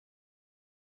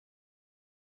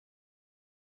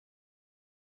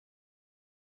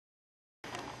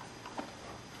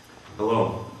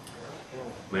Hello,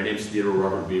 my name is Theodore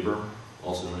Robert Bieber,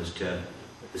 also known as Ted,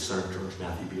 the son of George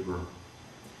Matthew Bieber.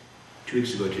 2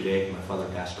 weeks ago today, my father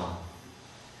passed on.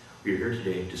 We are here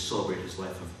today to celebrate the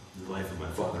life of my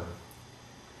father.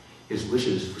 His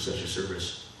wishes for such a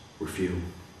service were few.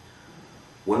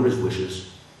 One of his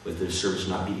wishes was that his service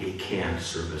not be a canned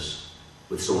service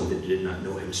with someone that did not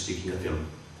know him speaking of him.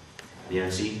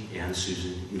 Nancy, Ann,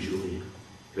 Susan, and Julie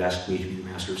have asked me to be the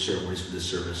master of ceremonies for this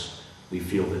service. We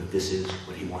feel that this is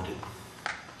what he wanted.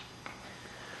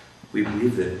 We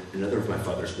believe that another of my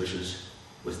father's wishes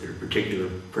was that a particular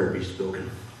prayer be spoken.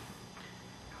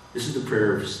 This is the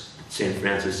prayer of St.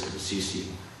 Francis of Assisi.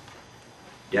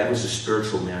 Dad was a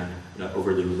spiritual man, not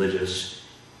overly religious,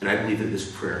 and I believe that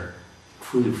this prayer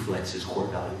truly reflects his core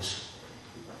values.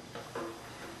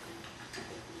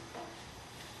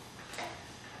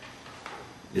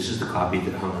 This is the copy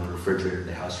that hung on the refrigerator of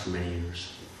the house for many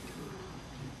years.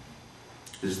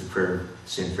 This is the prayer of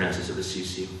St. Francis of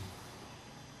Assisi.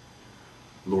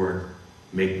 Lord,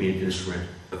 make me an instrument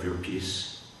of your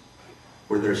peace.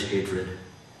 Where there is hatred,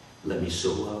 let me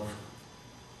sow love.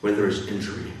 Where there is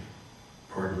injury,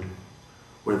 pardon.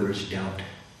 Where there is doubt,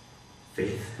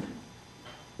 faith.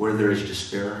 Where there is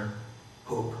despair,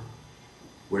 hope.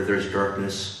 Where there is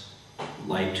darkness,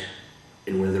 light.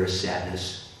 And where there is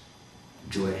sadness,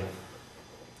 joy.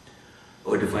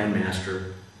 O Divine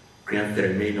Master, grant that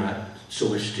I may not so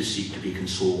much to seek to be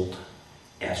consoled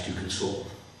as to console,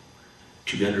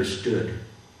 to be understood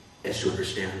as to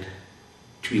understand,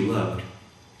 to be loved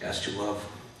as to love.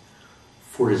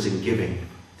 For it is in giving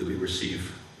that we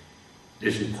receive, it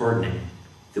is in pardoning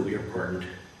that we are pardoned,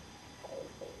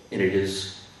 and it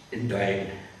is in dying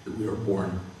that we are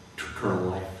born to eternal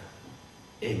life.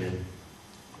 Amen.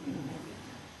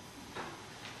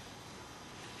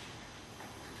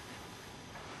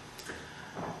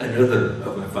 Another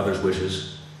of my father's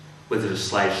wishes was that a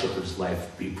slideshow of his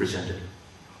life be presented.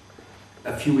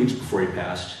 A few weeks before he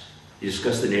passed, he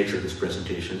discussed the nature of this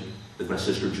presentation with my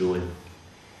sister Julie.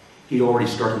 He'd already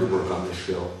started the work on this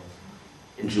show,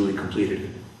 and Julie completed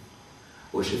it.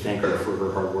 I wish to thank her for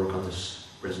her hard work on this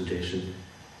presentation,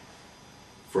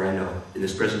 for I know in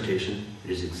this presentation it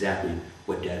is exactly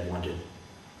what Dad wanted.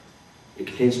 It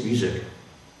contains music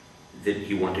that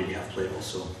he wanted to have played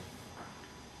also.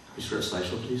 Can you start a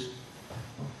slideshow, please?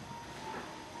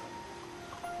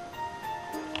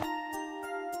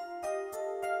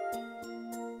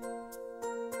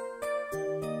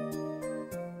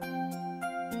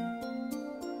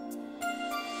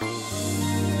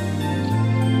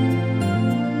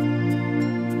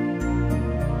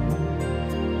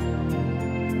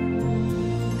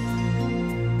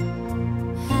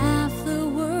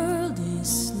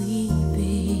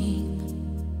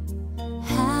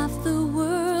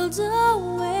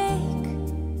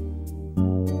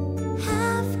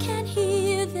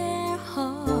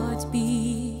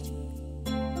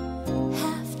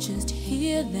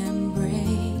 Them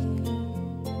break.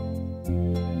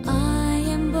 I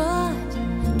am but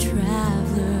a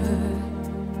traveler,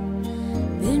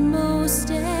 been most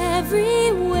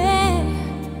everywhere.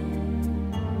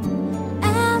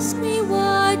 Ask me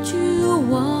what you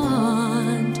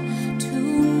want to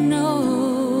know.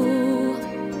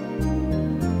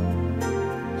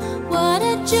 What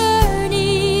a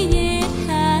journey it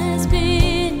has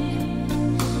been,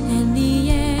 and the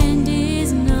end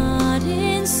is not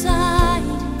in sight.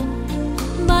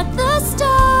 But the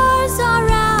stars are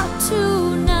out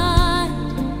tonight,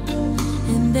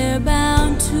 and they're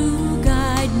bound to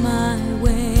guide my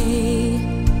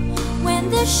way. When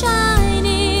they're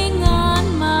shining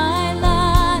on my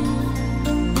life,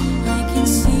 I can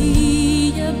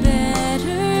see a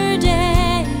better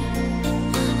day.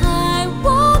 I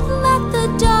won't let the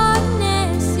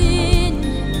darkness in.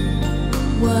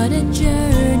 What a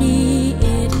journey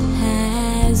it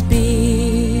has been.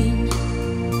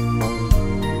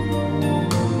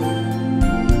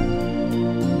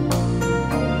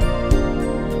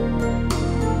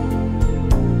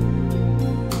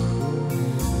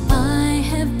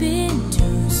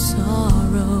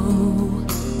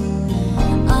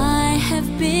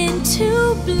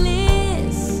 To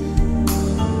bliss,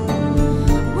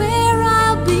 where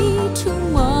I'll be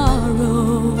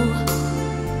tomorrow,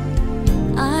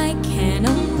 I can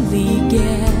only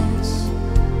guess.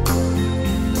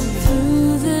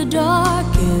 Through the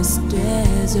darkest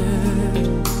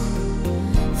desert,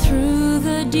 through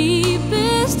the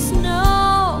deepest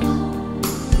snow,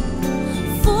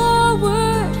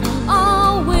 forward,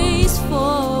 always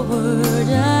forward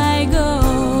I go.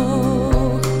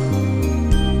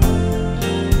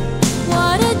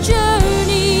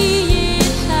 Journey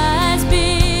it has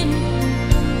been,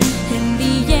 and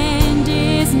the end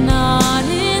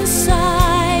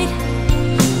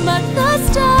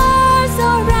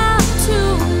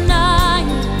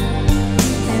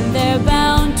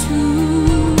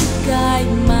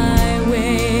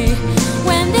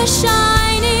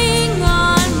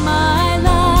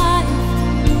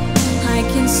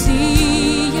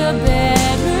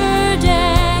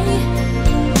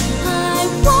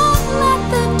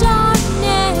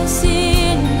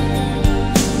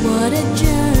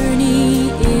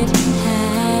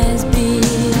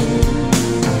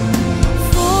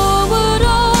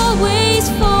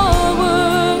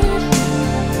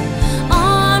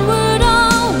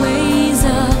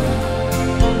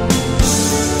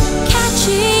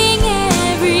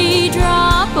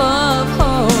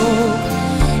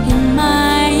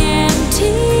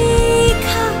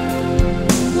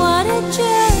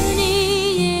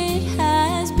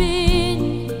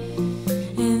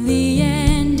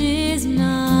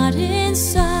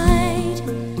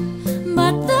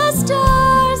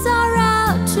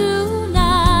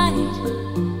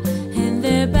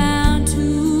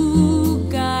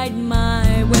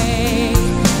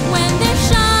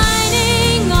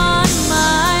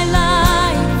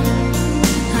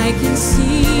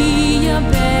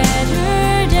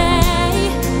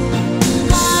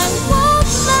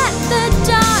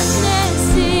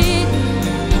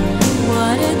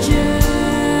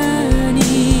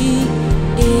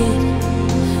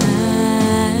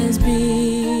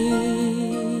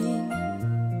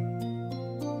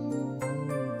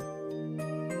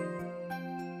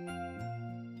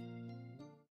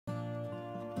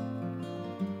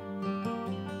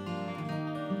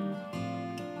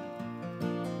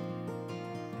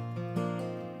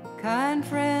kind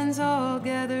friends all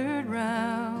gathered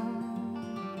round.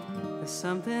 There's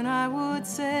something I would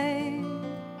say,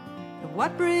 that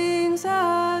what brings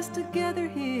us together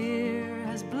here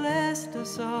has blessed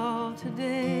us all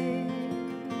today.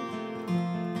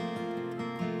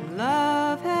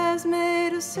 Love has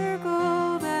made a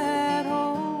circle that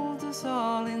holds us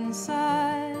all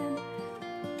inside,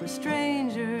 where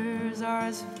strangers are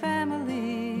as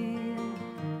family,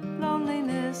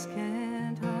 loneliness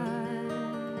can't hide.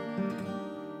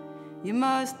 You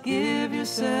must give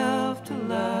yourself to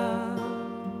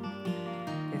love,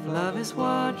 if love is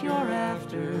what you're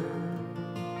after.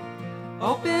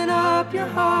 Open up your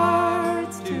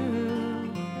hearts to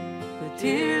the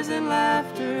tears and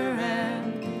laughter,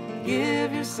 and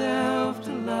give yourself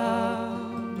to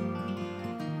love.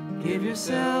 Give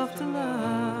yourself to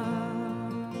love.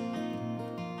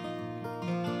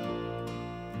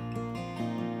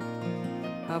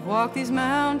 I've walked these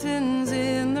mountains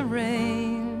in the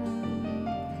rain.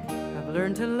 I've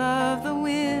learned to love the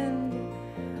wind.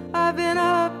 I've been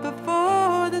up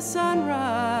before the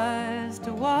sunrise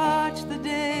to watch the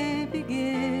day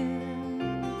begin.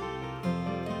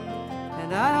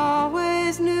 And I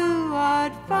always knew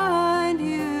I'd find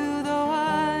you, though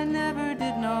I never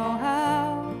did know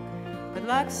how. But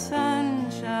like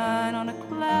sunshine on a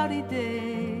cloudy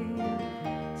day,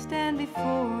 stand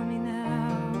before me now.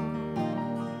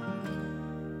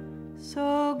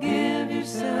 So give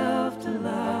yourself to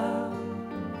love,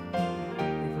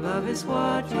 if love is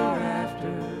what you're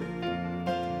after.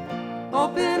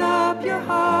 Open up your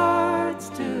hearts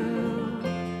to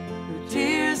the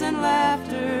tears and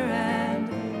laughter, and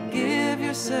give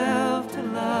yourself to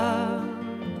love.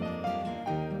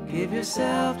 Give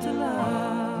yourself to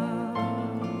love.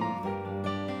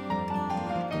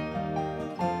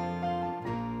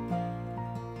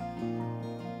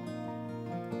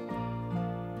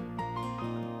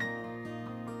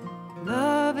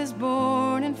 Love is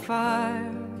born in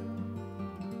fire.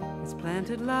 It's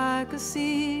planted like a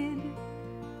seed.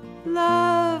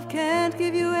 Love can't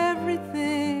give you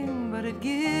everything, but it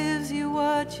gives you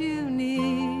what you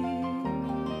need.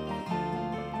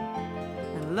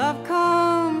 And love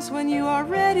comes when you are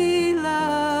ready.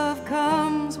 Love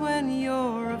comes when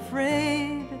you're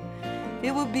afraid.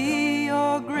 It will be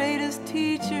your greatest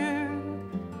teacher,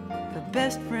 the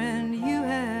best friend you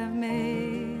have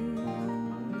made.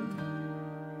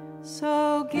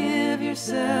 So give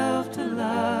yourself to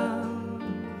love,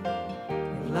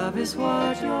 if love is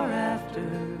what you're after.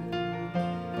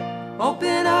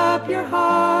 Open up your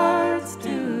hearts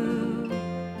to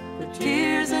the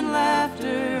tears and laughter,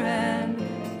 and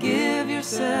give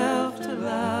yourself to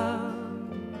love.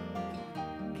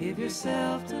 Give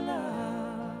yourself to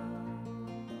love.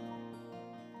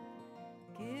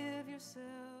 Give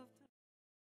yourself to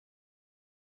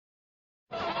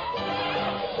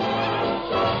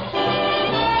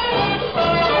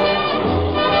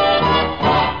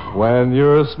When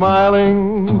you're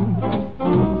smiling,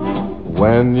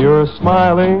 when you're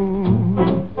smiling,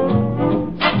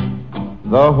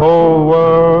 the whole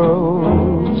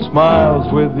world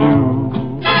smiles with you.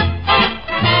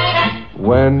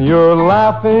 When you're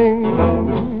laughing,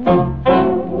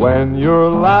 when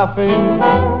you're laughing,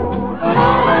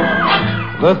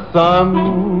 the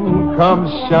sun comes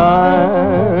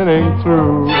shining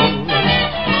through.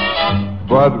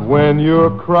 But when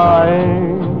you're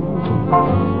crying,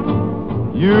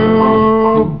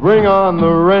 you bring on the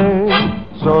rain,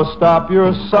 so stop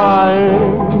your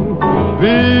sighing.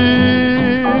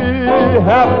 Be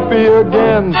happy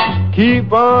again,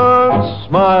 keep on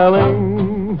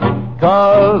smiling,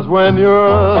 'cause when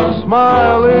you're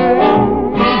smiling,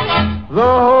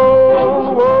 the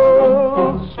whole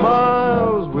world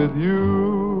smiles with you.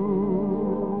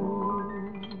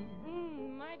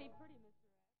 Mighty pretty, Mr.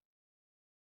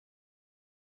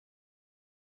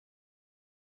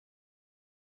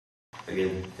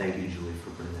 Again, thank you, Julie, for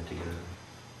putting that together.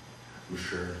 I'm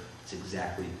sure it's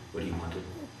exactly what he wanted.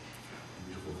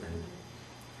 Beautiful thing.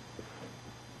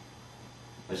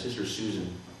 My sister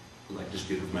Susan would like to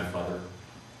speak with my father.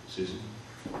 Susan?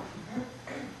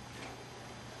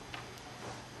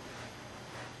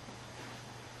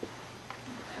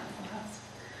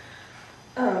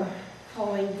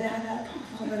 Following that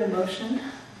emotion,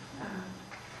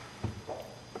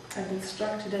 I've been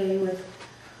struck today with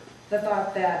the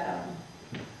thought that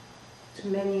to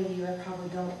many of you, I probably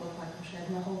don't look like I'm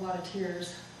shedding a whole lot of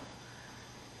tears.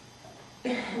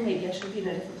 Maybe I should be in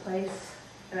a different place,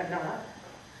 and I'm not.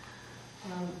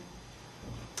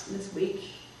 This week,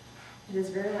 it has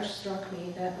very much struck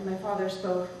me that my father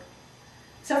spoke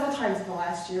several times in the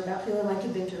last year about feeling like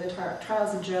he'd been through the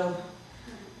trials of Job.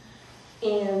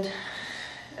 And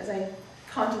as I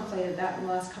contemplated that in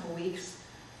the last couple weeks,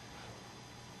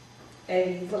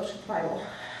 I looked at the Bible,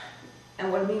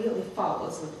 and what immediately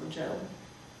follows the book of Job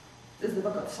is the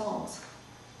book of Psalms,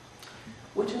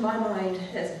 which in my mind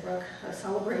is a book of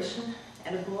celebration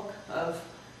and a book of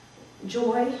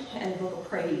joy and a book of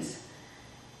praise.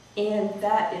 And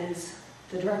that is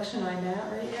the direction I'm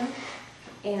at right now.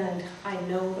 And I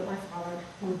know that my Father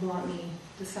would want me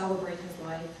to celebrate his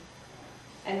life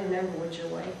and remember with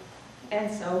joy.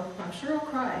 And so I'm sure I'll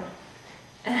cry.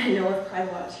 And I know I've cried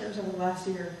a lot of tears over the last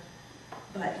year.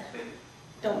 But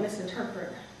don't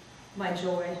misinterpret my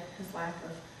joy as lack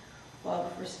of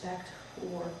love, respect,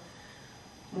 or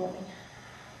mourning.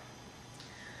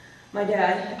 My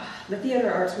dad, the theater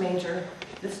arts major,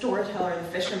 the storyteller, the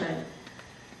fisherman,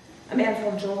 a man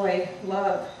full of joy,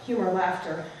 love, humor,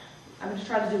 laughter. I'm going to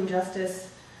try to do him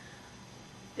justice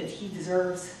that he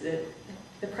deserves,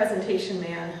 the presentation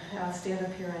man. I'll stand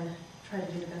up here and try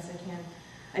to do the best I can.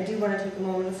 I do want to take a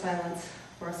moment of silence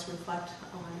for us to reflect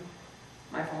on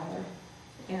my father,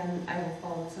 and I will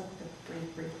follow this up with a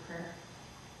brief prayer.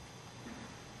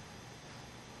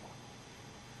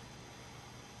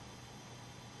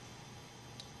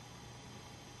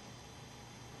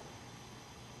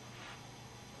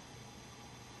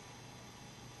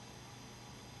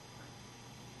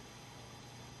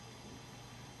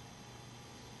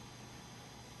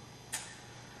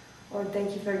 Lord,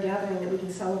 thank you for a gathering that we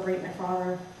can celebrate my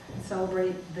father,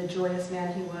 celebrate the joyous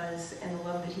man he was, and the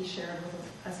love that he shared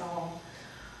with us all.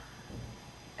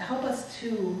 Help us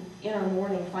to, in our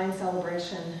mourning, find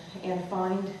celebration and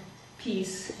find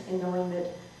peace in knowing that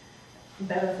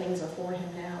better things are for him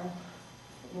now.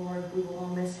 Lord, we will all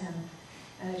miss him.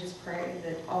 And I just pray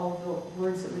that all of the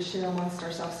words that we share amongst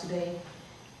ourselves today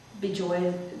be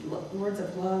joy, words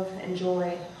of love and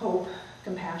joy, hope,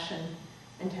 compassion,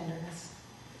 and tenderness.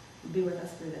 Be with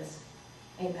us through this.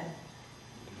 Amen.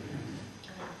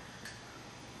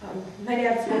 My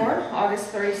dad was born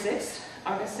August 6th,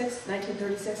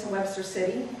 1936 in Webster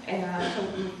City, and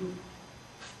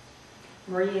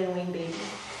Marie and Wayne Baby.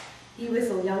 He was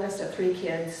the youngest of 3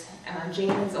 kids. Jane,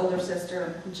 his older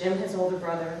sister, Jim, his older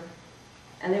brother,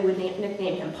 and they would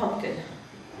nickname him Pumpkin.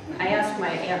 I asked my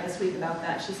aunt this week about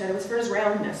that. She said it was for his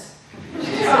roundness. She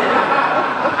said,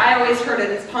 I always heard it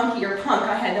as Punky or Punk.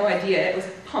 I had no idea it was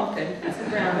Pumpkin as his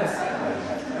roundness.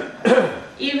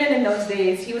 Even in those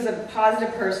days, he was a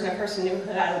positive person, a person who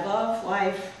had love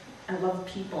life and loved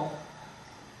people.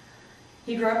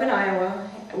 He grew up in Iowa,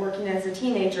 working as a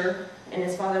teenager in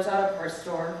his father's auto parts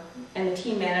store and the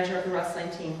team manager of the wrestling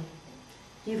team.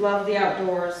 He loved the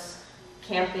outdoors,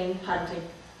 camping, hunting,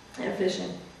 and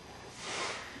fishing.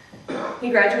 He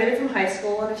graduated from high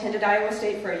school and attended Iowa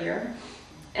State for a year.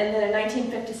 And then in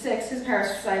 1956, his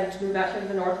parents decided to move out here to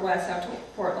the Northwest, out to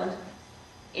Portland.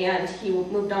 And he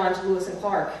moved on to Lewis and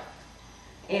Clark.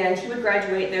 And he would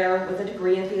graduate there with a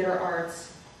degree in theater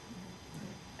arts,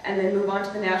 and then move on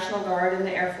to the National Guard and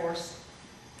the Air Force.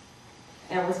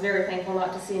 And was very thankful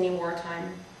not to see any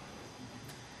wartime.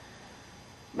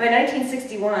 By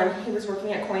 1961, he was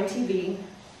working at Coin TV,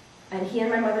 and he and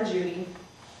my mother Judy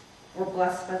were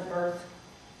blessed by the birth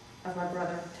of my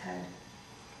brother Ted,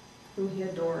 whom he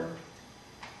adored,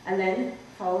 and then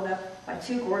followed up by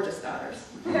 2 gorgeous daughters,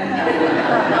 my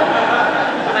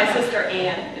sister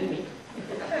Ann and me.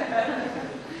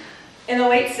 In the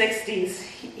late 60s,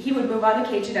 he would move on to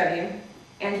KGW,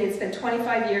 and he had spent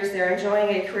 25 years there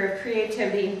enjoying a career of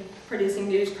creativity, producing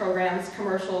news programs,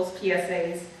 commercials,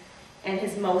 PSAs, and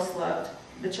his most loved,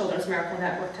 the Children's Miracle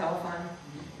Network telethon.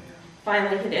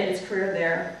 Finally, he'd end his career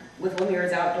there with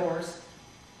Lemire's Outdoors.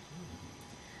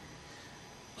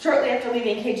 Shortly after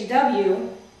leaving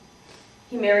KGW,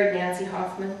 he married Nancy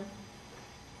Hoffman,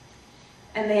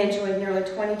 and they enjoyed nearly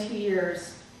 22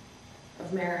 years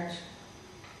of marriage.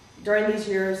 During these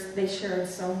years, they shared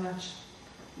so much.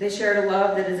 They shared a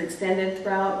love that is extended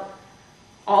throughout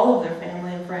all of their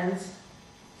family and friends.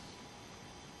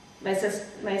 My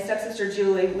stepsister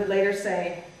Julie would later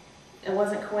say it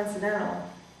wasn't coincidental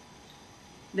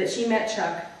that she met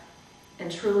Chuck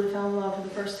and truly fell in love for the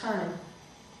first time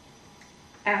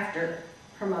after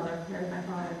her mother married my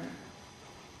father.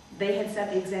 They had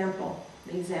set the example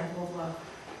of love.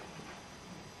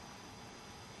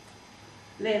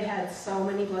 They have had so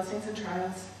many blessings and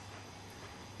trials.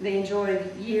 They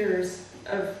enjoyed years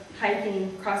of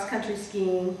hiking, cross-country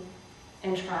skiing,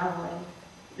 and traveling.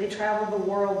 They traveled the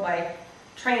world by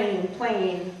train,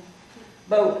 plane,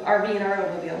 boat, RV, and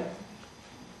automobile.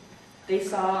 They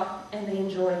saw and they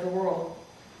enjoyed the world.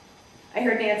 I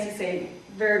heard Nancy say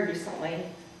very recently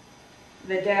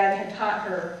that Dad had taught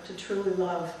her to truly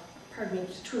live.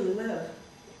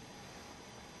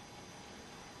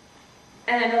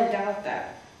 And I no doubt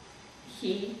that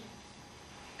he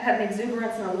had an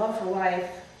exuberance and a love for life,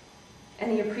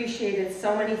 and he appreciated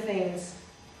so many things: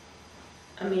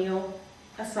 a meal,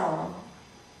 a song,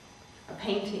 a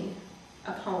painting,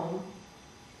 a poem,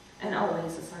 and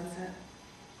always a sunset.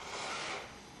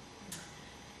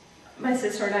 My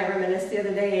sister and I reminisced the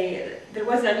other day. It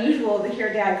wasn't unusual to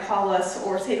hear Dad call us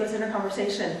or say to us in a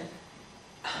conversation,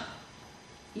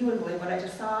 "You wouldn't believe what I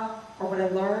just saw, or what I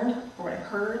learned, or what I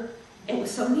heard. It was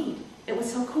so neat. It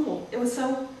was so cool. It was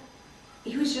so..."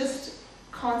 He was just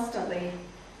constantly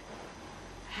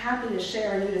happy to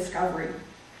share a new discovery.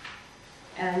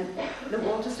 And the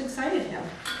world just excited him.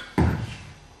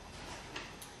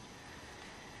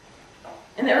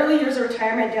 In the early years of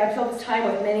retirement, Dad filled his time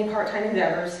with many part-time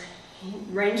endeavors. He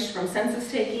ranged from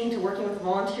census taking to working with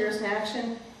volunteers in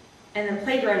action, and then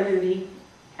playground duty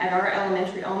at our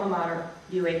elementary alma mater,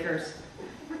 View Acres.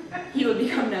 He would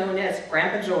become known as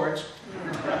Grandpa George.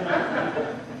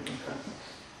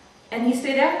 And he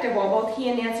stayed active while both he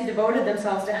and Nancy devoted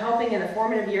themselves to helping in the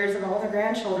formative years of all their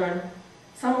grandchildren,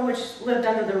 some of which lived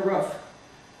under their roof.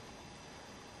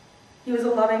 He was a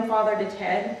loving father to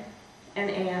Ted and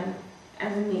Anne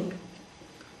and me.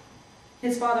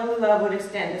 His fatherly love would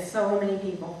extend to so many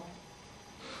people.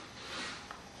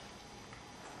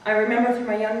 I remember through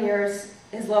my young years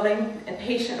his loving and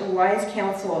patient and wise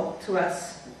counsel to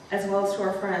us, as well as to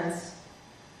our friends,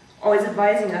 always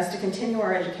advising us to continue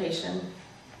our education,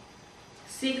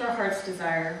 seek our heart's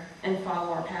desire, and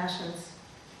follow our passions.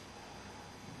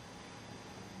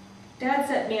 Dad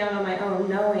set me out on my own,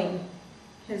 knowing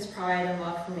his pride and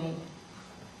love for me.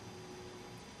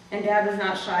 And Dad was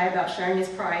not shy about sharing his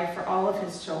pride for all of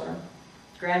his children,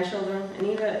 grandchildren, and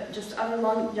even just other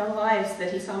young lives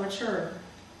that he saw mature.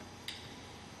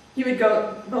 He would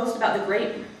go boast about the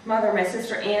great mother my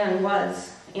sister Anne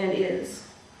was and is,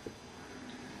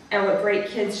 and what great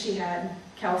kids she had,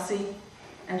 Kelsey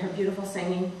and her beautiful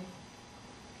singing,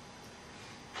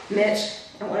 Mitch,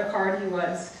 and what a card he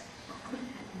was.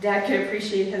 Dad could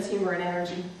appreciate his humor and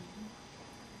energy.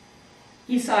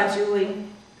 He saw Julie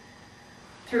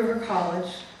through her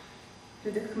college,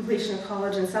 through the completion of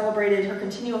college, and celebrated her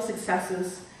continual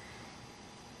successes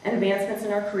and advancements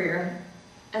in her career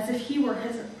as if he were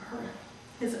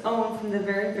his own from the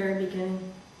very, very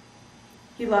beginning.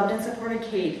 He loved and supported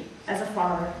Kate as a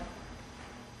father,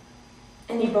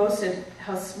 and he boasted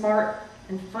how smart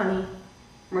and funny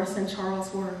Marissa and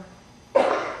Charles were.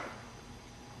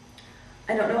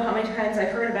 I don't know how many times I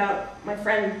heard about my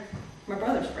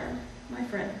brother's friend,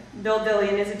 Bill Dilly,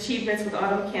 and his achievements with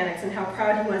auto mechanics, and how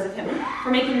proud he was of him for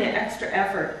making the extra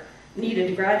effort needed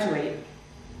to graduate.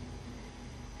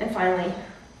 And finally,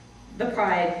 the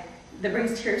pride that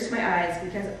brings tears to my eyes,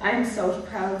 because I'm so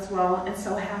proud as well and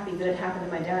so happy that it happened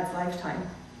in my dad's lifetime.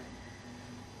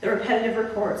 The repetitive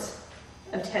reports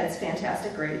of Ted's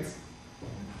fantastic grades,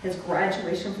 his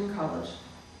graduation from college,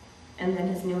 and then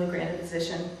his newly granted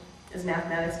position as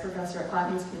mathematics professor at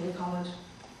Clackamas Community College.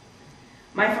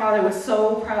 My father was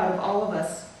so proud of all of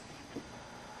us,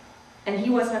 and he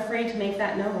wasn't afraid to make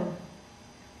that known.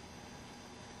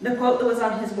 The quote that was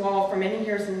on his wall for many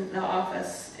years in the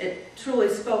office, it truly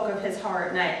spoke of his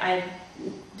heart, and I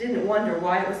didn't wonder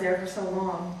why it was there for so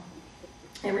long.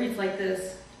 It reads like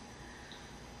this: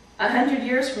 100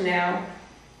 years from now,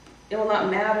 it will not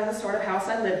matter the sort of house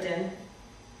I lived in,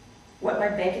 what my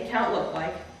bank account looked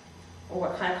like, or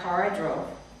what kind of car I drove,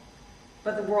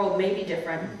 but the world may be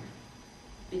different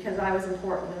because I was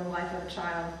important in the life of a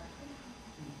child.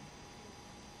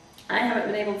 I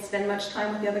haven't been able to spend much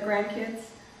time with the other grandkids,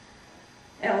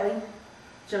 Ellie,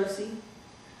 Josie,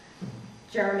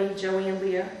 Jeremy, Joey, and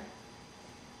Leah,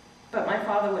 but my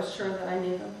father was sure that I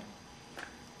knew them.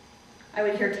 I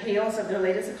would hear tales of their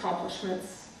latest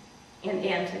accomplishments and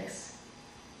antics,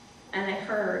 and I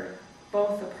heard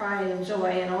both the pride and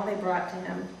joy and all they brought to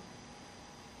him.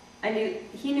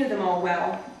 He knew them all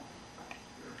well,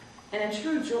 and in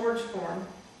true George form,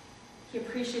 he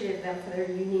appreciated them for their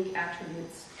unique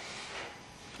attributes.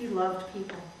 He loved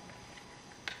people.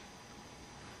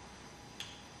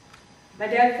 My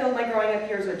dad filled my growing up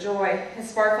years with joy. His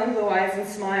sparkling blue eyes and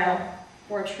smile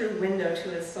were a true window to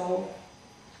his soul.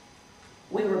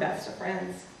 We were best of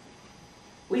friends.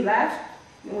 We laughed,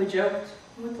 and we joked,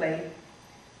 and we played.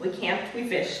 We camped, we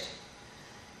fished.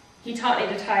 He taught me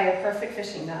to tie a perfect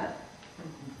fishing knot,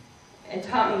 and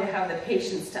taught me to have the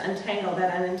patience to untangle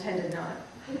that unintended knot.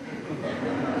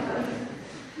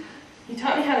 He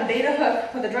taught me how to bait a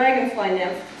hook with a dragonfly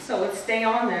nymph so it would stay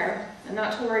on there, and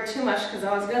not to worry too much because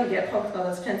I was going to get poked by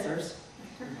those pincers.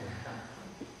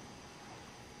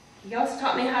 He also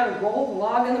taught me how to roll the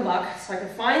log in the muck so I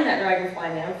could find that dragonfly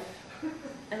nymph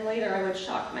And later I would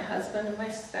shock my husband and my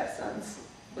stepsons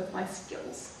with my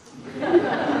skills.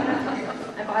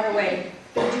 And by the way,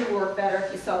 they do work better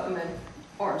if you soak them in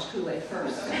orange Kool-Aid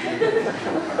first.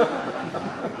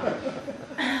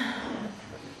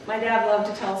 My dad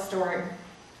loved to tell a story,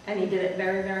 and he did it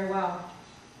very, very well.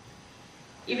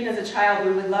 Even as a child,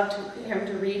 we would love him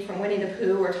to read from Winnie the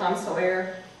Pooh or Tom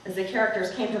Sawyer as the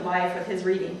characters came to life with his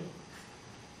reading.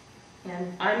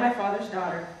 And I'm my father's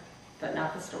daughter, but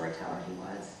not the storyteller he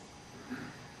was.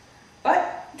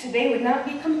 But today would not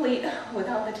be complete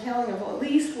without the telling of at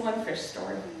least one fish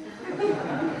story.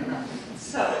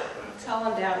 So, tell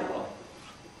them Dad will.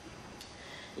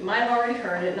 You might have already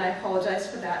heard it, and I apologize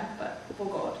for that, but we'll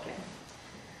go out again.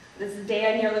 This is the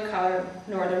day I nearly caught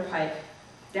northern pike.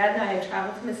 Dad and I had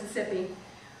traveled to Mississippi,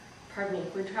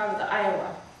 we traveled to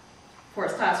Iowa for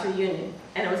his class reunion,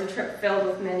 and it was a trip filled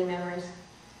with many memories.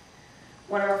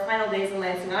 One of our final days in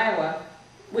Lansing, Iowa,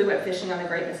 we went fishing on the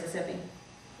Great Mississippi.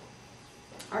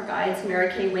 Our guides, Mary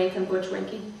Kay Wink and Butch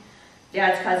Winky,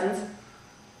 Dad's cousins,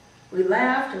 we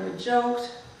laughed and we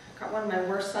joked. Got one of my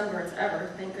worst sunburns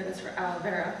ever, thank goodness for aloe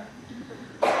vera.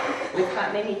 We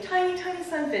caught many tiny, tiny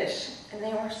sunfish, and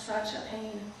they were such a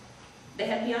pain. They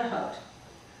had to be unhooked,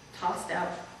 tossed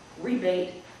out,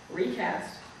 rebait,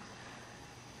 recast.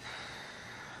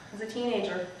 As a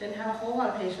teenager, didn't have a whole lot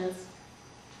of patience.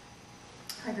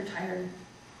 I grew tired.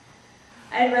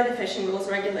 I had read the fishing rules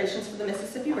and regulations for the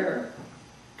Mississippi River,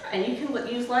 and you can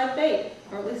use live bait,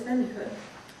 or at least then you could.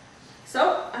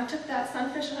 So I took that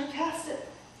sunfish and I cast it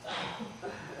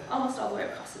almost all the way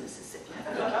across the Mississippi.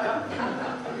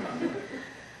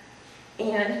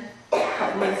 And a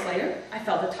couple minutes later, I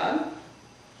felt a tug.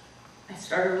 I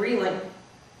started reeling.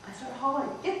 I started hollering,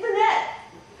 "Get the net!"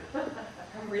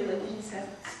 I'm reeling, and he said,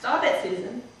 "Stop it,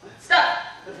 Susan. Stop!"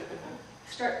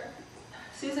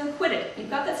 Susan, quit it. You've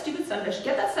got that stupid sunfish.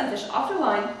 Get that sunfish off the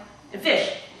line and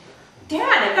fish.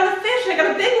 Dad, I got a fish. I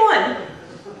got a big one.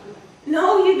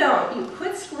 No, you don't. You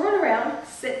quit screwing around.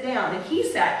 Sit down. And he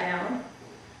sat down,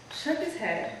 shook his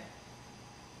head,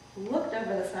 looked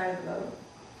over the side of the boat.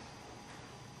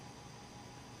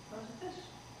 There was a fish.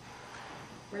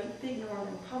 Great big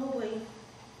northern, probably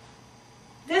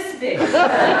this big.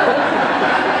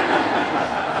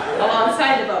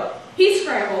 Alongside the boat. He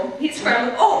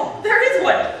scrambled. Oh, there is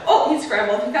one. Oh, he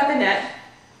scrambled. He got the net.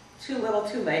 Too little,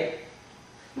 too late.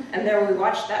 And there we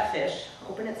watched that fish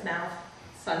open its mouth.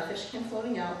 Sunfish came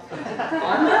floating out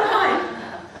on the line,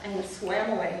 and he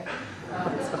swam away.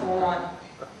 It's gone.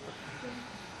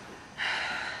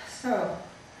 So,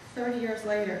 30 years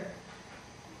later,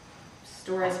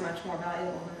 story is much more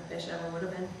valuable than a fish ever would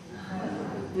have been.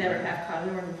 Never have caught a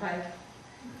northern pike.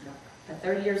 But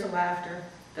 30 years of laughter,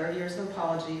 30 years of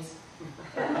apologies.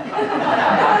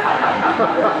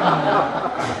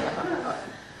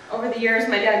 Over the years,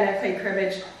 my dad and I played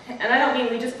cribbage. And I don't mean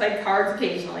we just played cards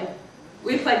occasionally.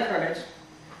 We played cribbage.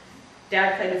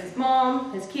 Dad played with his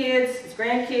mom, his kids, his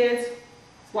grandkids,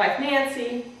 his wife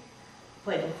Nancy,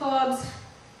 played in clubs,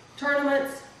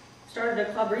 tournaments, started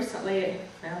a club recently,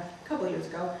 a couple of years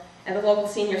ago, at the local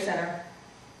senior center.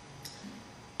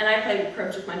 And I played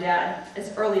cribbage with my dad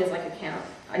as early as I could count.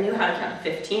 I knew how to count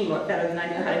to 15 better than I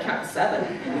knew how to count to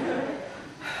 7.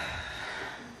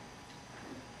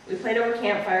 We played over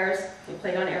campfires, we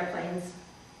played on airplanes,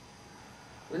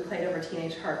 we played over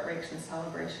teenage heartbreaks and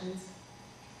celebrations.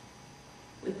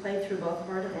 We played through both of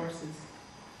our divorces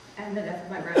and the death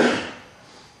of my grandma.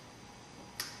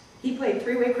 He played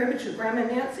 3-way cribbage with Grandma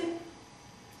Nancy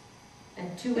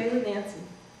and 2-way with Nancy,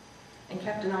 and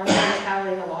kept an ongoing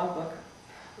tally in a logbook.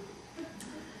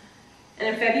 And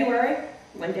in February,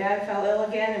 when Dad fell ill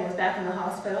again and was back in the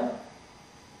hospital,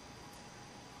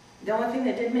 the only thing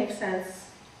that did make sense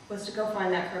was to go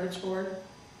find that cribbage board,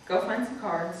 go find some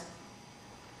cards,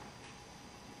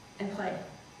 and play.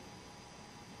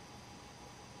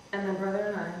 And my brother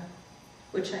and I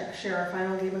would share our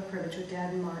final game of cribbage with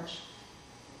Dad in March.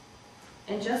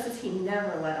 And just as he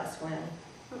never let us win,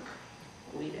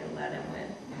 we didn't let him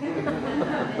win.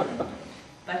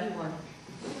 But he won.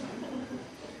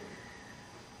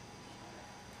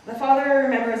 The father I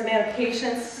remember is a man of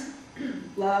patience,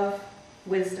 love,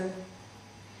 wisdom.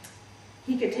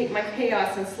 He could take my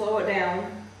chaos and slow it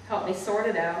down, help me sort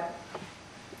it out,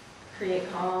 create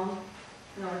calm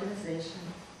and organization.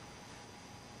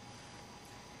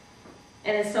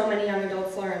 And as so many young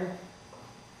adults learn,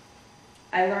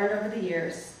 I learned over the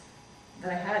years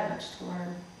that I had much to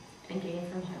learn and gain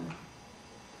from him.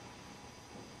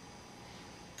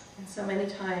 And so many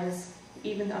times,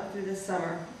 even up through this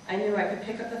summer, I knew I could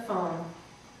pick up the phone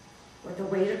with the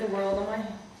weight of the world on my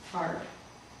heart,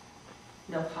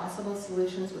 no possible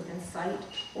solutions within sight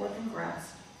or within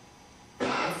grasp,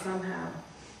 And somehow,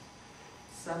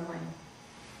 some way,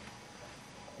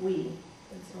 we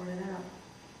can sort it out.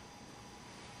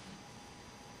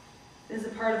 This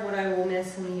is a part of what I will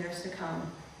miss in the years to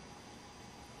come.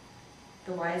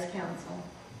 The wise counsel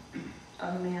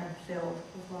of a man filled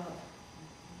with love.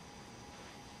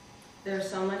 There's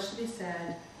so much to be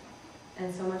said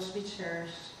and so much to be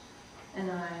cherished,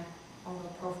 and I, although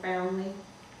profoundly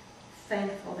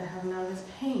thankful to have him out of his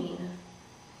pain,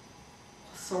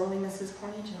 will sorely miss his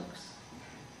corny jokes,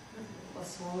 will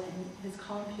sorely his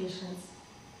calm patience,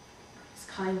 his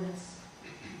kindness,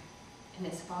 and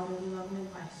his fatherly love and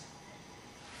advice.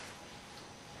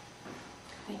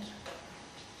 Thank you.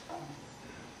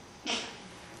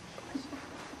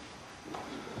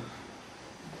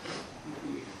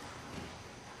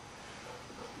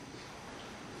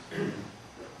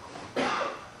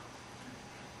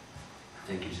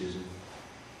 Thank you, Susan.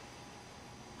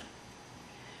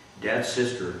 Dad's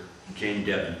sister, Jane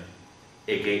Devon,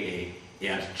 a.k.a.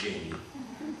 Aunt Janie,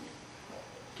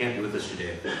 can't be with us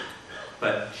today,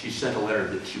 but she sent a letter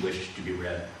that she wished to be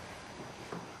read.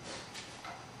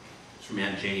 It's from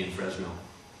Aunt Janie in Fresno.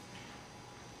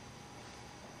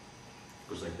 It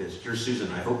goes like this. Dear Susan,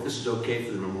 I hope this is okay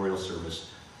for the memorial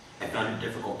service. I found it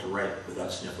difficult to write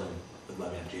without sniffling. With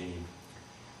love, Aunt Janie.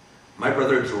 My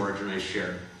brother George and I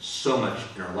shared so much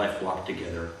in our life walk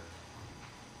together.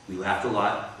 We laughed a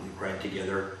lot, we cried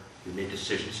together, we made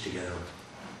decisions together.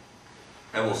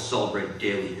 I will celebrate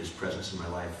daily his presence in my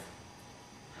life.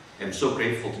 I am so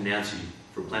grateful to Nancy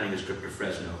for planning this trip to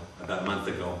Fresno about a month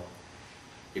ago.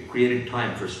 It created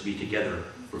time for us to be together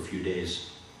for a few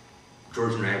days.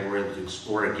 George and I were able to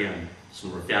explore again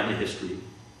some of our family history,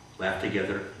 laugh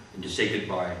together, and to say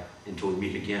goodbye until we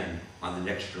meet again on the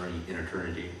next journey in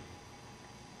eternity.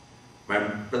 My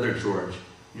brother George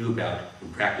knew about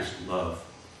and practiced love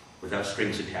without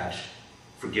strings attached,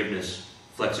 forgiveness,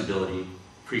 flexibility,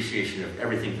 appreciation of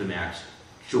everything to the max,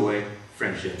 joy,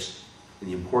 friendships, and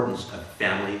the importance of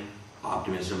family,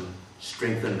 optimism,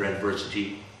 strength under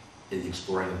adversity, and the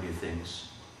exploring of new things.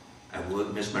 I will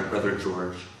miss my brother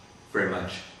George very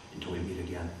much until we meet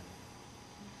again.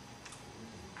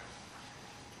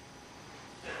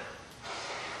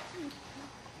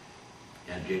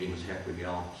 Aunt Janie was a heck of a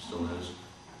gal, still is.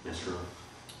 Miss her.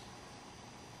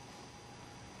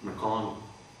 I'm going to call on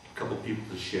a couple people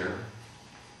to share.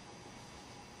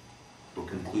 We'll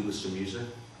conclude with some music.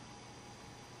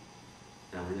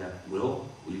 Now we have Will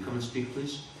you come and speak,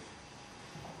 please?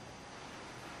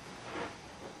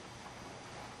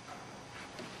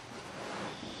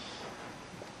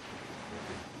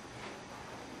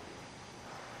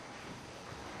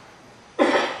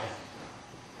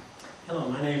 Hello,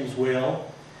 my name's Will,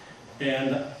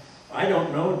 and I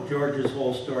don't know George's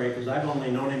whole story because I've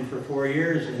only known him for 4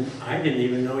 years, and I didn't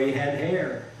even know he had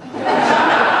hair.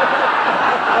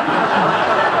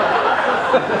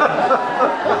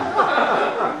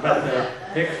 But the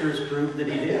pictures prove that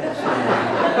he did, so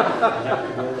I'll have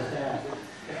to go with that.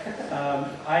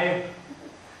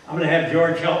 I'm going to have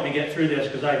George help me get through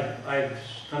this because I've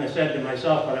kind of said to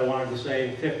myself what I wanted to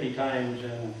say 50 times,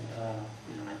 and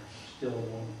I still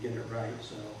won't get it right,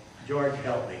 so George,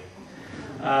 help me.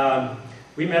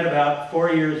 We met about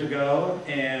 4 years ago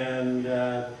and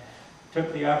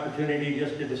took the opportunity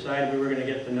just to decide we were going to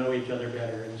get to know each other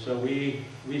better. And so we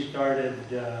started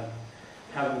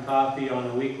having coffee on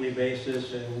a weekly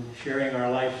basis and sharing our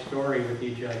life story with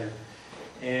each other.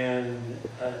 And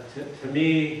to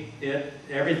me,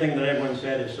 everything that everyone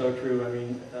said is so true. I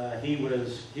mean, he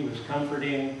was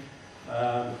comforting.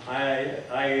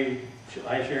 I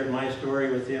shared my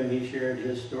story with him. He shared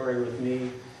his story with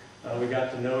me. We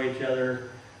got to know each other.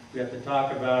 We got to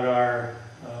talk about our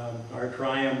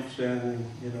triumphs and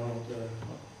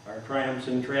our triumphs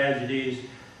and tragedies.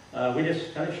 We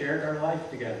just kind of shared our life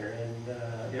together,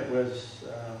 and it was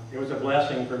a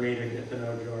blessing for me to get to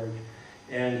know George.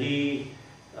 And he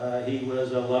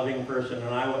was a loving person, and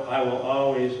I will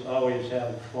always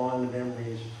have fond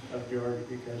memories of George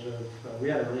because we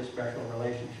had a really special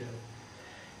relationship.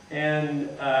 And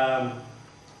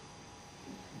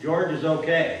George is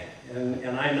okay,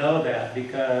 and I know that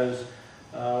because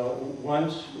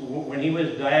when he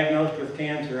was diagnosed with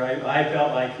cancer, I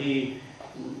felt like he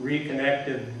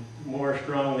reconnected more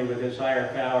strongly with his higher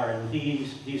power, and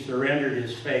he surrendered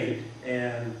his fate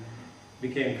and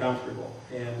became comfortable.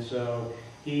 And so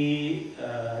he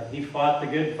fought the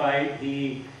good fight.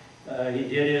 He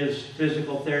did his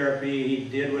physical therapy. He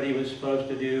did what he was supposed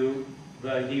to do,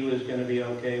 but he was going to be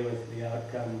okay with the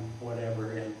outcome,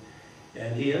 whatever.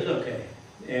 And he is okay.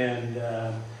 And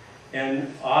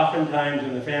oftentimes,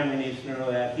 and the family needs to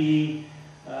know that he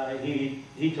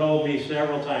he told me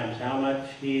several times how much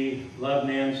he loved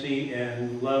Nancy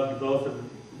and loved both of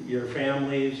your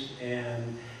families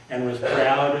and was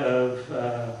proud of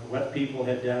what people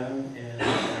had done. And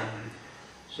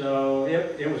so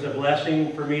it was a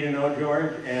blessing for me to know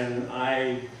George, and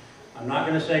I'm not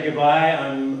going to say goodbye.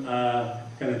 I'm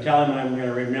going to tell him I'm going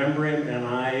to remember him, and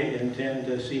I intend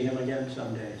to see him again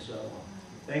someday. So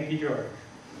thank you, George.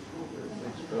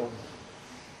 Thanks, Bill.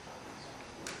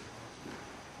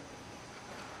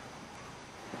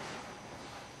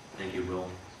 Thank you, Will.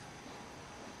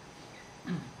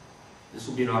 This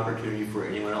will be an opportunity for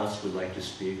anyone else who would like to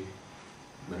speak.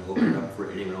 I'm going to open it up for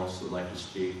anyone else who would like to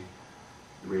speak.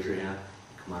 Raise your hand.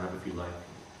 Come on up if you'd like.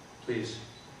 Please.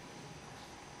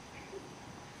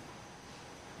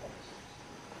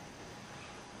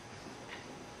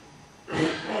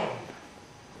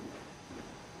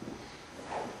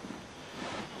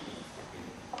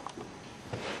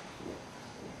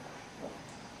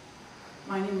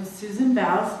 My name is Susan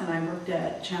Baus, and I worked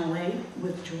at Channel 8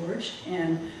 with George.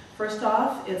 And first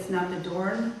off, it's not the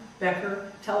Dorn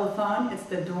Becker telethon, it's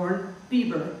the Dorn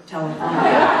Bieber telethon.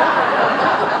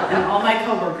 And all my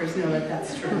coworkers know that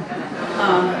that's true.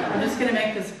 I'm just going to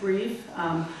make this brief.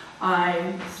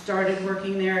 I started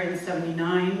working there in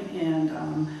 '79, and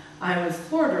I was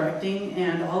floor directing,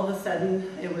 and all of a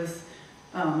sudden it was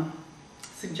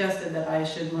suggested that I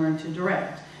should learn to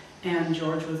direct. And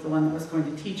George was the one that was going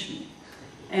to teach me.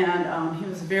 And he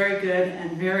was very good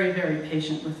and very, very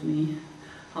patient with me,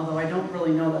 although I don't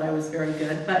really know that I was very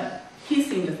good, but he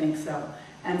seemed to think so.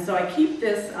 And so I keep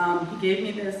this, he gave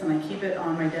me this, and I keep it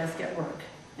on my desk at work.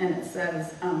 And it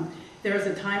says, there is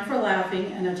a time for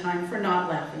laughing and a time for not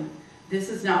laughing. This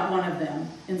is not one of them.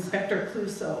 Inspector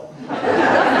Clouseau.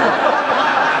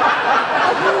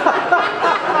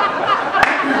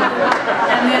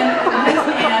 And then on his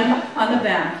hand, on the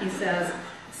back, he says,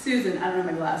 Susan, I don't have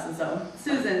my glasses though.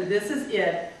 Susan, this is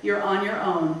it. You're on your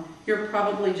own. You're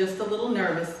probably just a little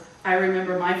nervous. I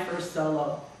remember my first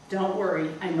solo. Don't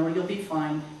worry, I know you'll be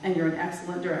fine, and you're an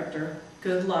excellent director.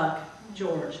 Good luck,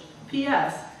 George.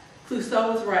 P.S.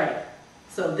 Clouseau was right.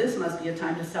 So this must be a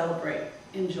time to celebrate.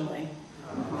 Enjoy.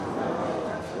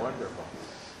 That's wonderful.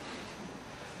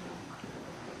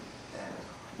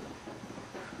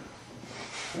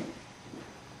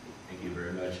 Thank you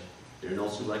very much. Is there anyone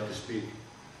else who'd like to speak?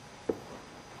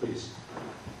 Please.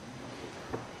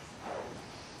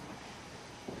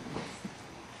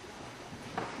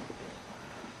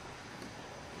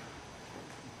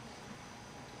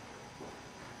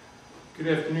 Good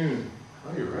afternoon.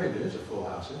 Oh, you're right, it is a full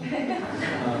house, isn't it?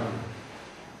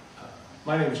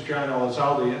 My name is John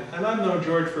Elizalde, and I've known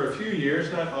George for a few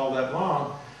years, not all that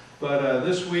long, but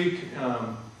this week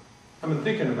I've been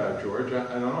thinking about George.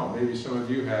 I don't know, maybe some of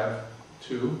you have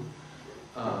too.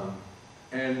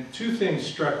 And two things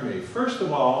struck me. First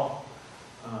of all,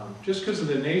 just because of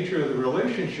the nature of the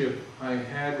relationship I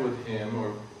had with him,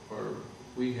 or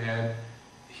we had,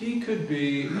 he could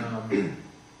be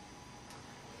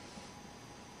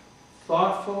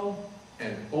thoughtful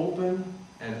and open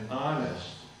and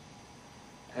honest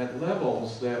at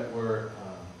levels that were,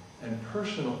 and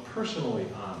personally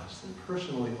honest and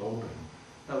personally open,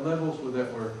 at levels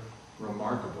that were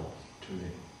remarkable to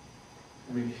me.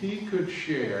 I mean, he could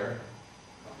share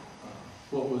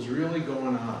what was really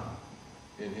going on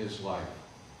in his life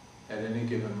at any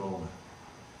given moment.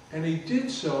 And he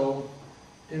did so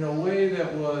in a way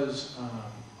that was,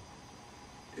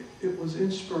 it was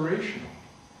inspirational.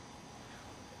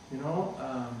 You know,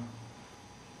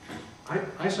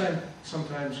 I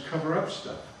sometimes cover up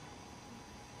stuff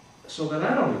so that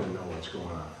I don't even know what's going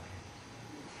on.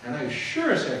 And I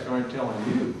sure as heck aren't telling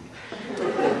you.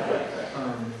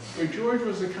 But George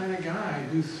was the kind of guy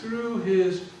who, through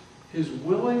his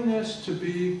willingness to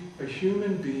be a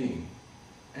human being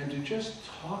and to just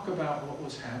talk about what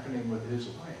was happening with his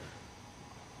life.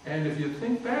 And if you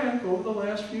think back over the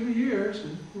last few years,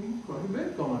 there's quite a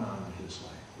bit going on in his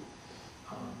life.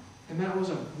 And that was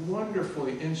a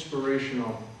wonderfully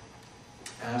inspirational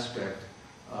aspect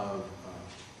of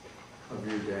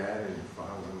your dad and your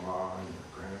father-in-law and your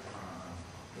grandpa,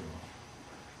 you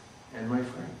know, and my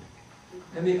friend.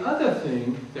 And the other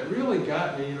thing that really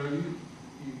got me, you know,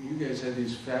 you guys had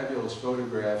these fabulous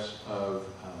photographs of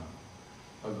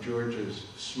George's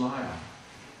smile.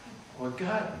 What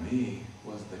got me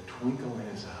was the twinkle in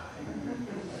his eye.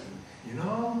 You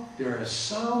know, there are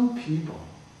some people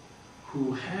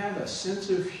who have a sense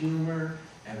of humor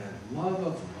and a love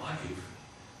of life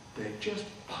that just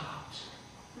pops,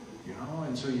 you know?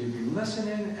 And so you'd be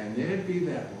listening, and there'd be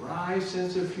that wry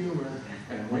sense of humor,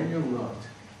 and when you looked,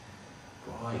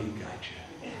 boy, he got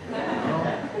you. You know?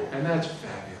 And that's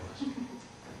fabulous. Thank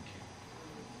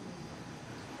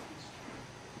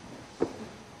you.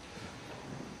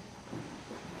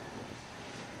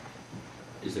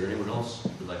 Is there anyone else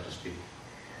who'd like to speak?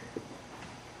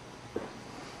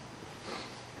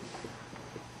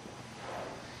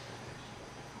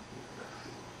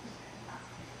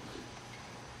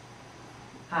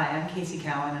 Hi, I'm Casey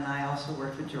Cowan, and I also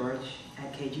worked with George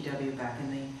at KGW back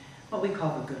in the, what we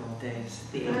call the good old days,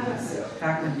 the 80s,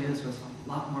 back when news was a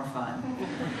lot more fun.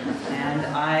 And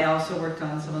I also worked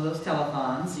on some of those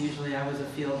telethons. Usually I was a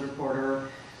field reporter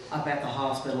up at the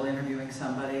hospital interviewing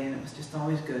somebody, and it was just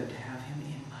always good to have him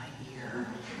in my ear.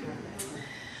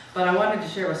 But I wanted to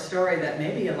share a story that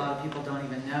maybe a lot of people don't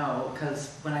even know,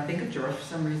 because when I think of George, for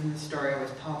some reason this story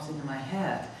always pops into my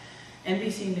head.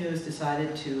 NBC News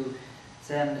decided to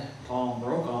send Tom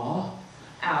Brokaw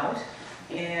out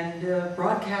and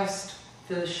broadcast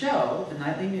the show, the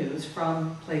nightly news,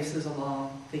 from places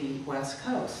along the West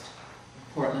Coast,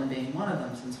 Portland being one of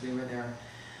them, since we were their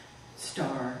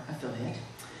star affiliate.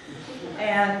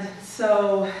 And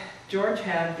so George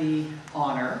had the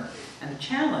honor and the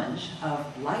challenge of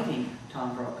lighting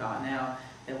Tom Brokaw. Now,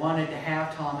 they wanted to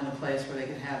have Tom in a place where they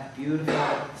could have the beautiful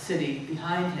city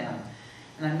behind him.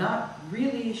 And I'm not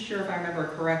really sure if I remember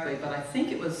correctly, but I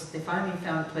think it was, they finally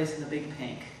found a place in the Big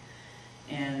Pink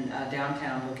in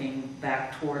downtown, looking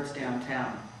back towards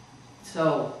downtown.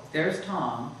 So there's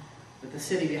Tom with the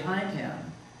city behind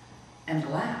him and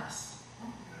glass.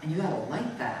 And you gotta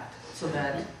light that so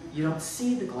that you don't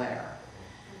see the glare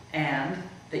and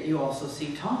that you also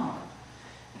see Tom.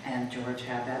 And George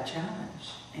had that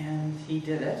challenge, and he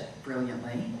did it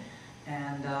brilliantly.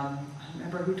 And I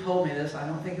remember who told me this. I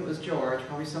don't think it was George.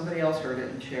 Probably somebody else heard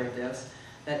it and shared this.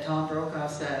 That Tom Brokaw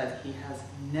said he has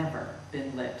never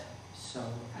been lit so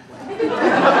well. Now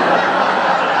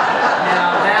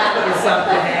that is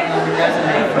something to hang on your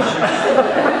resume for sure.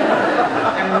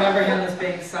 I remember him as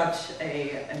being such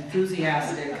a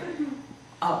enthusiastic,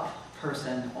 up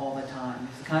person all the time.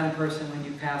 He's the kind of person when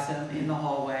you pass him in the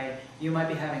hallway, you might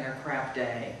be having a crap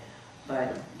day,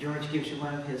 but George gives you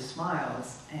one of his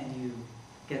smiles, and you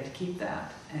get to keep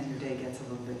that, and your day gets a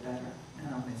little bit better.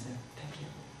 And I'll miss him. Thank you.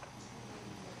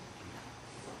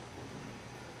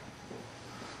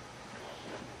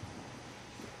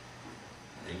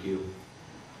 Thank you.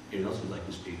 Anyone else would like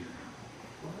to speak?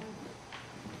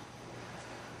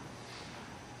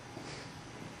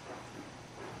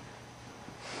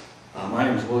 My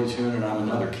name is Willie Toon, and I'm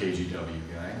another KGW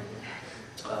guy.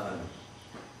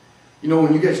 You know,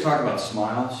 when you guys talk about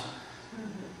smiles,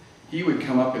 he would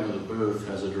come up into the booth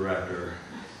as a director,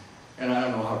 and I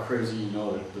don't know how crazy you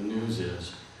know that the news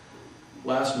is.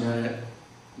 Last minute,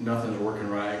 nothing's working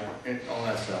right, and all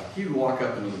that stuff. He'd walk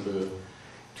up into the booth,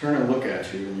 turn and look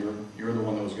at you, and you're the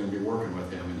one that was going to be working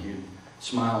with him, and he'd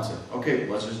smile and say, "Okay,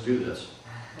 let's just do this."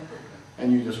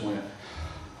 And you just went,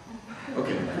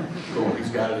 "Okay, man, cool,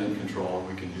 he's got it in control,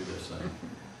 we can do this thing."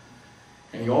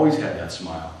 And he always had that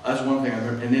smile. That's one thing I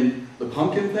remember. And then the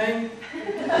pumpkin thing,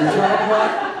 you're talking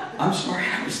about, I'm sorry,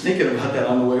 I was thinking about that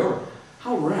on the way over.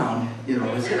 How round, you know,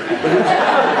 is it? But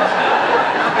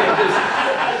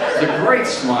it's a great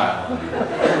smile.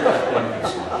 Wonderful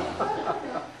smile.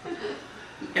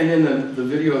 And then the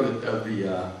video of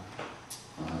the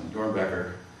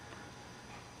Dornbecker.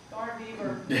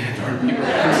 Bieber. Yeah,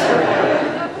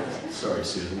 Bieber. Sorry,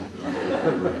 Susan.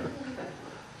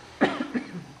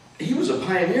 He was a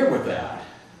pioneer with that.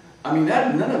 I mean,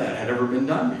 none of that had ever been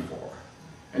done before.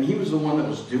 And he was the one that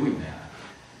was doing that.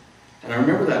 And I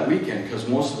remember that weekend, because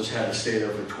most of us had to stay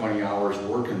there for 20 hours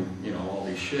working, you know, all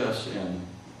these shifts, and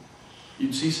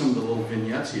you'd see some of the little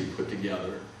vignettes he had put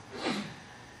together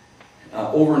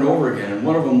over and over again, and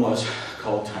one of them was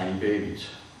called Tiny Babies.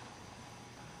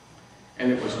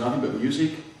 And it was nothing but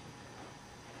music,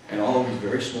 and all of these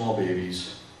very small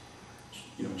babies,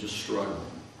 you know, just struggling.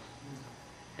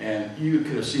 And you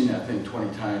could have seen that thing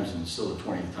 20 times, and still the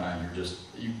 20th time,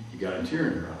 you got a tear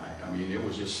in your eye. I mean, it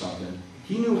was just something.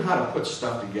 He knew how to put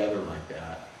stuff together like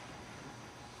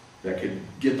that could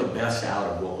get the best out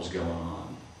of what was going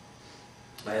on.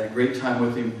 I had a great time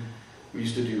with him. We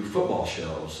used to do football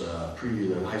shows, preview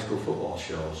the high school football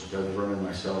shows. Doug Vernon,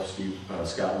 myself,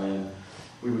 Scott Lynn,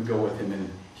 we would go with him, and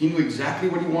he knew exactly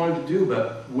what he wanted to do,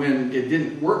 but when it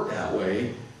didn't work that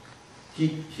way,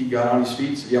 he got on his feet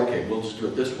and said, "Yeah, okay, we'll just do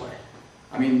it this way."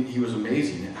 I mean, he was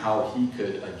amazing at how he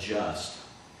could adjust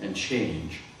and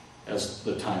change as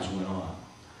the times went on.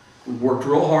 We worked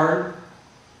real hard,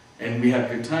 and we had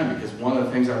a good time, because one of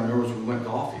the things I remember was we went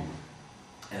golfing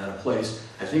at a place,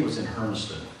 I think it was in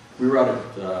Hermiston. We were out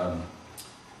at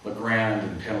LeGrand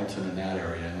and Pendleton in that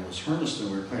area, and it was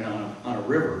Hermiston. We were playing on a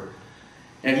river,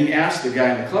 and he asked the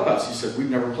guy in the clubhouse. He said, "We've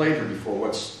never played here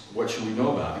before. What should we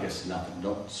know about?" I guess nothing.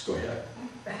 No, just go ahead.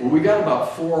 Well, we got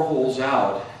about 4 holes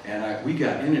out, and we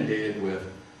got inundated with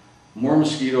more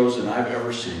mosquitoes than I've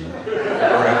ever seen, or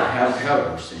have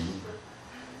ever seen.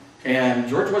 And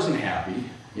George wasn't happy,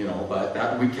 you know,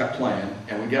 but we kept playing,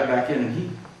 and we got back in, and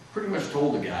he pretty much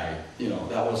told the guy, you know,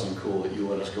 that wasn't cool that you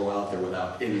let us go out there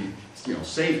without any, you know,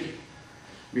 safety,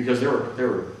 because there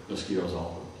were mosquitoes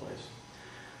all over the place.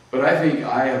 But I think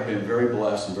I have been very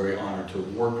blessed and very honored to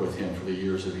have worked with him for the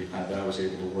years that I was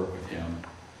able to work with him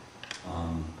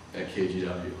at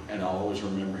KGW, and I'll always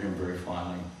remember him very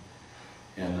fondly.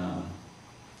 And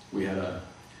we had a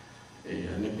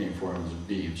nickname for him, was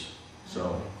Biebs.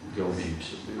 So, go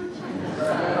Biebs.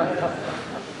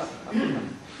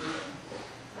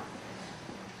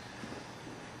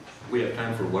 We have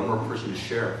time for one more person to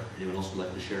share. Anyone else would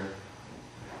like to share?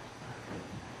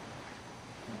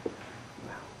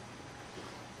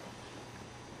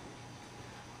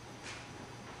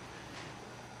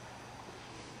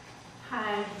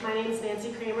 Hi, my name is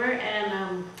Nancy Kramer,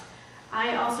 and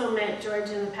I also met George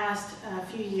in the past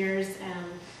few years, and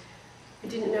I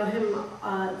didn't know him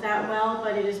that well,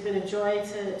 but it has been a joy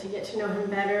to get to know him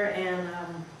better. And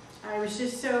I was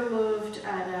just so moved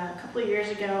at a couple of years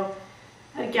ago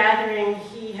at a gathering.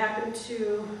 He happened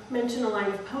to mention a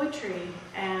line of poetry,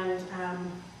 and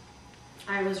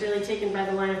I was really taken by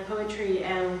the line of poetry,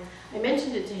 and I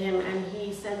mentioned it to him, and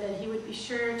he said that he would be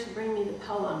sure to bring me the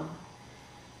poem.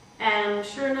 And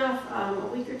sure enough, a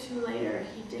week or two later,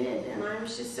 he did, and I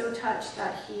was just so touched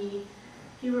that he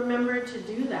remembered to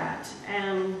do that.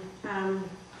 And I'm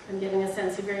getting a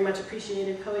sense he very much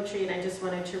appreciated poetry, and I just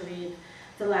wanted to read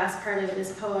the last part of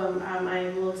this poem. I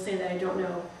will say that I don't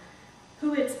know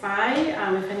who it's by.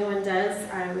 If anyone does,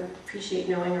 I would appreciate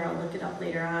knowing, or I'll look it up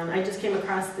later on. I just came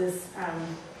across this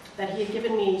that he had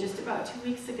given me just about 2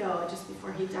 weeks ago, just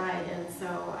before he died, and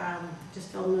so just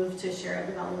felt moved to share it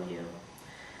with all of you.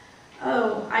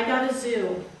 Oh, I got a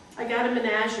zoo. I got a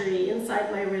menagerie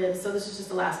inside my ribs. So this is just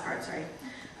the last part, sorry.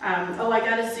 Oh, I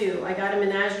got a zoo. I got a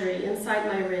menagerie inside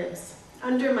my ribs,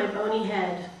 under my bony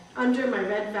head, under my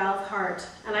red valve heart,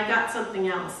 and I got something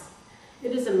else.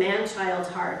 It is a man-child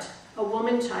heart, a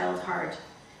woman-child heart.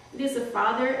 It is a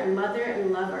father and mother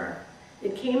and lover.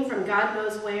 It came from God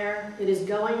knows where. It is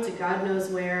going to God knows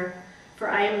where,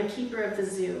 for I am the keeper of the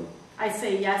zoo. I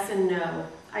say yes and no.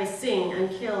 I sing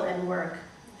and kill and work.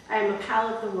 I am a pal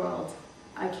of the world.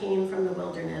 I came from the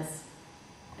wilderness.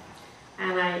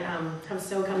 And I have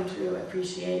so come to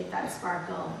appreciate that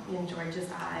sparkle in George's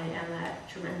eye and that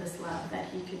tremendous love that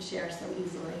he could share so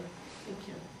easily. Thank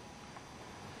you.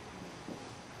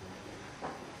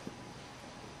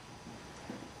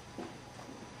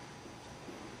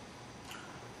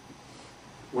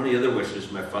 One of the other wishes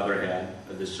my father had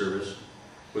of this service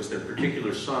was that a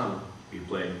particular song be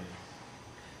played.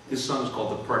 This song is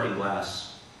called The Parting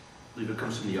Glass. I believe it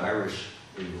comes from the Irish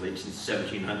in the late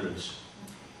 1700s.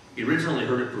 He originally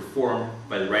heard it performed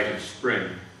by the Rite of Spring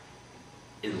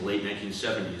in the late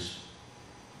 1970s.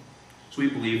 So we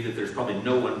believe that there's probably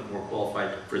no one more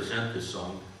qualified to present this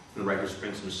song than the Rite of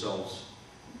Springs themselves.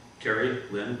 Terry,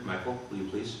 Lynn, Michael, will you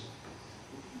please?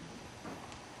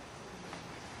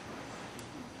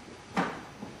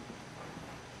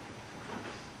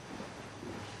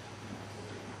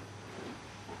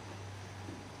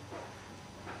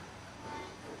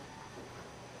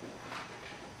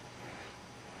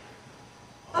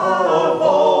 Of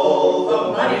all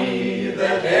the money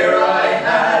that e'er I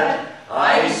had,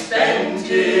 I spent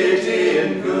it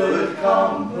in good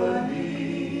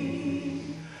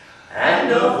company.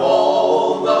 And of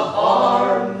all the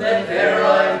harm that e'er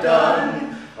I've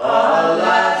done,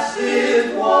 alas,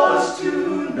 it was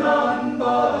to none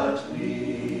but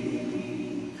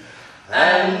me.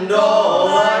 And all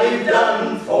I've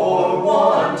done for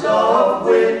want of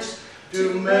wit,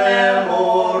 to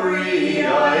memory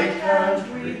I can't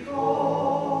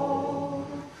recall.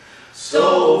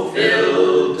 So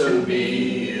fill to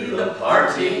me the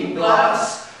parting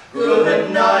glass,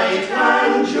 good night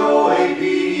and joy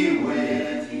be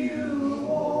with you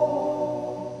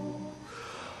all.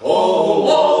 Oh,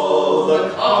 all the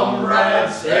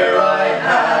comrades there I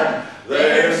had,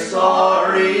 they're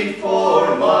sorry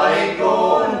for my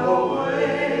going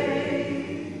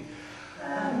away.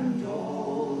 And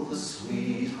all the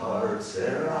sweethearts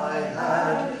there I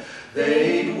had,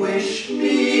 they'd wish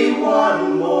me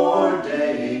one more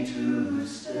day to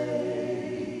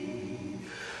stay.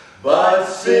 But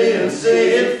since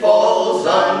it falls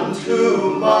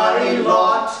unto my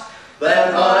lot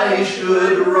that I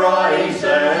should rise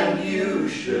and you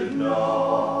should should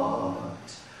not.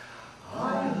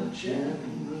 I'll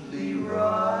gently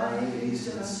rise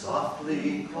and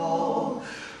softly call,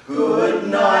 good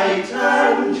night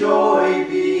and joy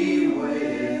be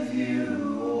with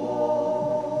you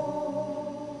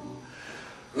all.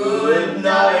 Good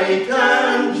night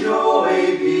and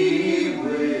joy be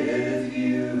with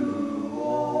you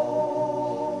all.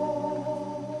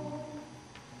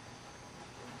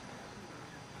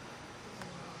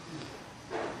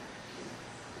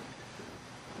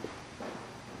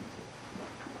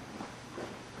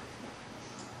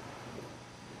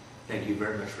 Thank you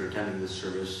very much for attending this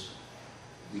service.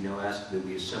 We now ask that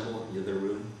we assemble in the other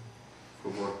room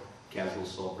for more casual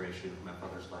celebration of my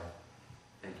father's life.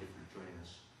 Thank you for joining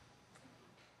us.